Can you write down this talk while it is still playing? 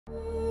I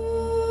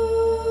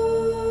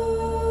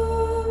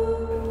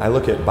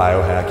look at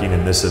biohacking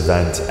in this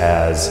event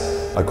as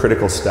a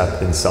critical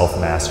step in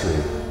self-mastery.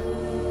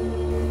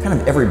 Kind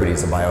of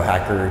everybody's a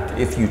biohacker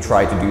if you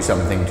try to do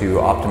something to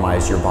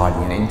optimize your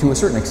body, and to a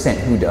certain extent,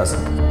 who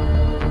doesn't?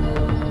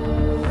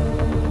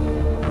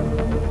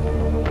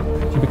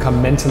 You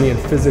become mentally and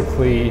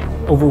physically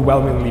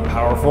overwhelmingly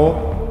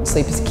powerful.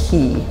 Sleep is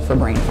key for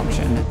brain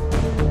function.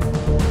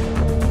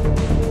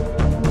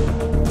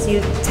 So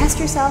you test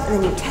yourself,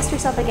 and then you test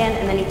yourself again,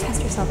 and then you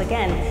test yourself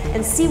again,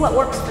 and see what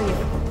works for you.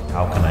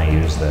 How can I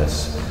use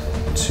this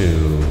to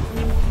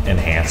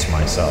enhance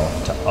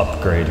myself, to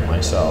upgrade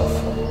myself?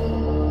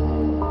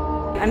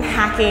 I'm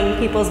hacking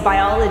people's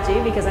biology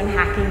because I'm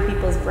hacking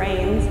people's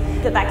brains.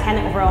 That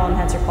can overall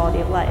enhance your quality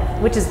of life,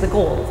 which is the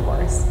goal, of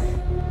course.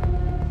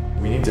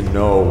 We need to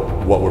know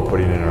what we're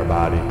putting in our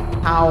body.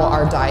 How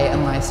our diet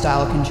and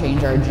lifestyle can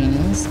change our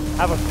genes.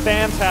 Have a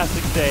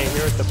fantastic day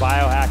here at the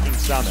Biohacking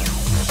Summit.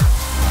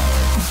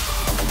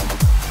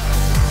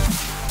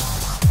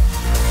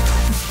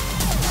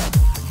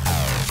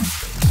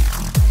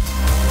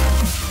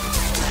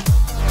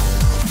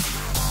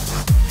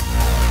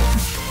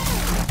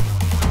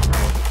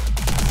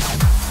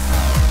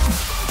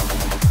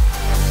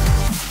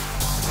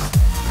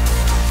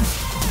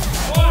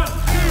 One,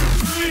 two,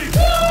 three.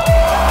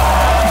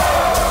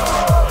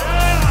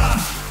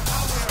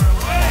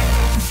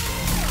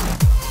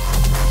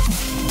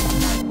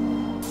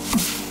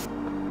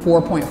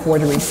 4.4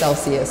 degrees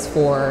Celsius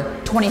for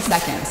 20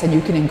 seconds, and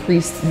you can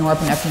increase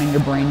norepinephrine in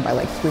your brain by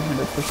like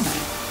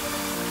 300%.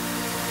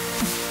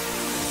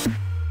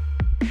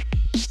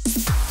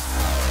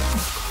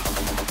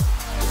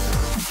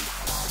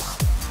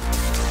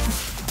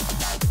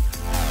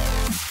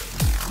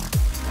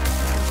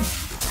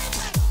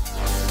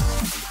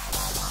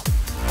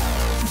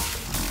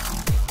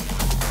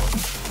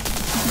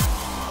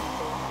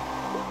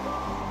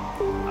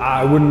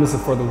 I wouldn't miss it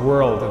for the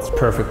world. It's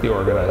perfectly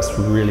organized,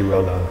 really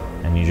well done.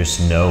 And you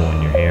just know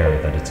when you're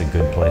here that it's a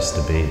good place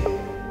to be.